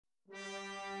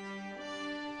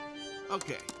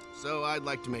Okay, so I'd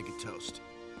like to make a toast.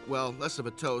 Well, less of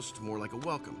a toast, more like a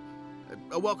welcome.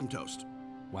 A welcome toast.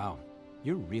 Wow,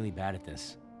 you're really bad at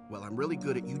this. Well, I'm really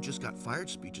good at you just got fired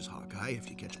speeches, Hawkeye, if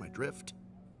you catch my drift.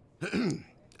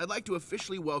 I'd like to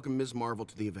officially welcome Ms. Marvel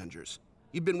to the Avengers.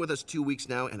 You've been with us 2 weeks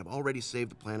now and have already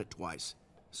saved the planet twice.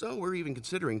 So we're even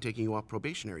considering taking you off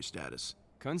probationary status.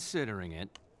 Considering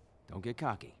it. Don't get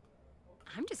cocky.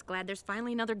 I'm just glad there's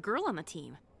finally another girl on the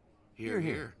team. Here,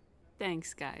 here.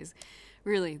 Thanks, guys.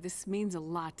 Really, this means a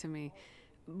lot to me.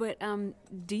 But,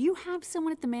 do you have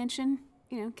someone at the mansion?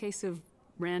 You know, in case of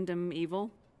random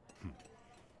evil?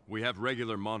 We have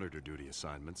regular monitor duty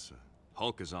assignments.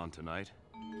 Hulk is on tonight.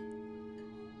 And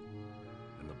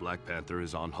the Black Panther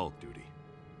is on Hulk duty.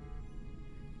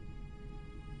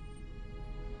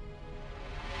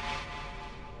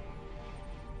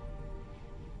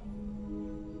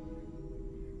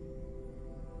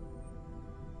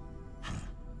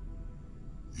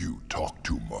 You talk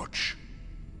too much.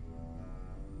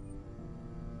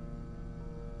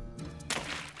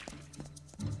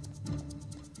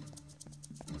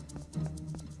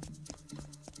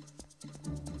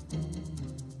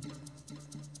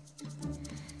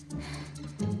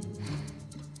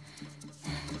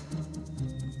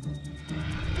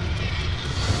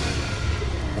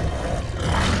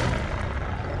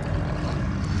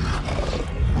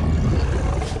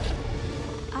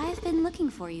 I've been looking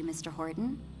for you, Mr.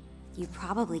 Horton. You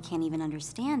probably can't even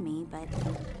understand me, but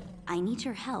I need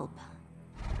your help.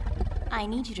 I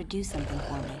need you to do something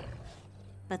for me.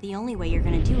 But the only way you're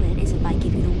gonna do it is if I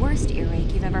give you the worst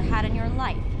earache you've ever had in your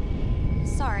life.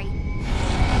 Sorry.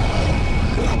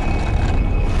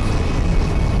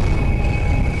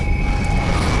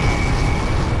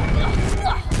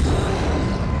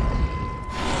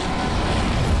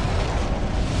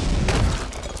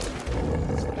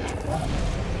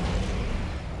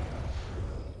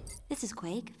 This is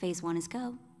Quake. Phase 1 is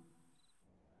go.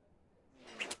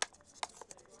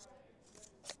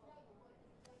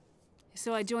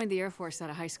 So I joined the Air Force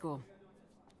out of high school.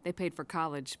 They paid for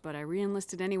college, but I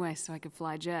re-enlisted anyway so I could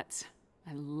fly jets.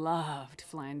 I loved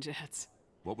flying jets.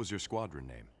 What was your squadron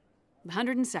name? The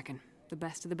 102nd, the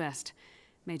best of the best.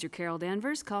 Major Carol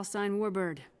Danvers, call sign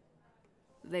Warbird.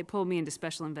 They pulled me into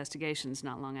special investigations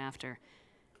not long after.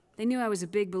 They knew I was a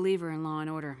big believer in law and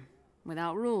order.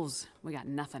 Without rules, we got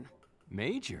nothing.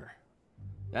 Major?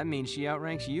 That means she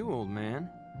outranks you, old man.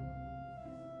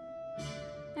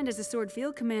 And as a Sword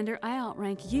Field Commander, I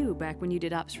outrank you back when you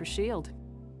did Ops for S.H.I.E.L.D.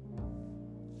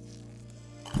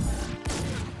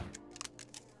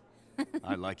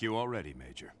 I like you already,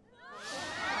 Major.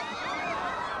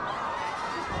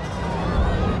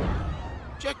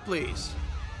 Check, please.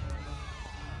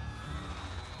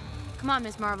 Come on,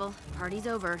 Miss Marvel. Party's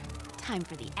over. Time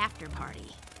for the after party.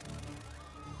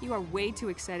 You are way too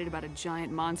excited about a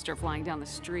giant monster flying down the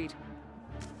street.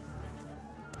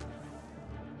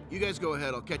 You guys go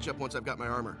ahead. I'll catch up once I've got my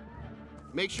armor.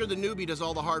 Make sure the newbie does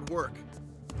all the hard work.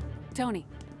 Tony,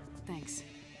 thanks.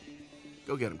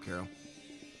 Go get him, Carol.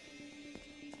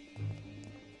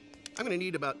 I'm gonna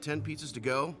need about 10 pizzas to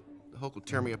go. The Hulk will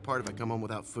tear me apart if I come home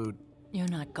without food. You're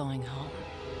not going home.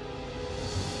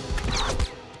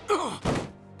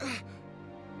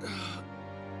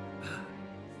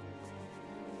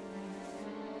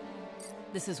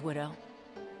 This is Widow.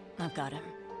 I've got him.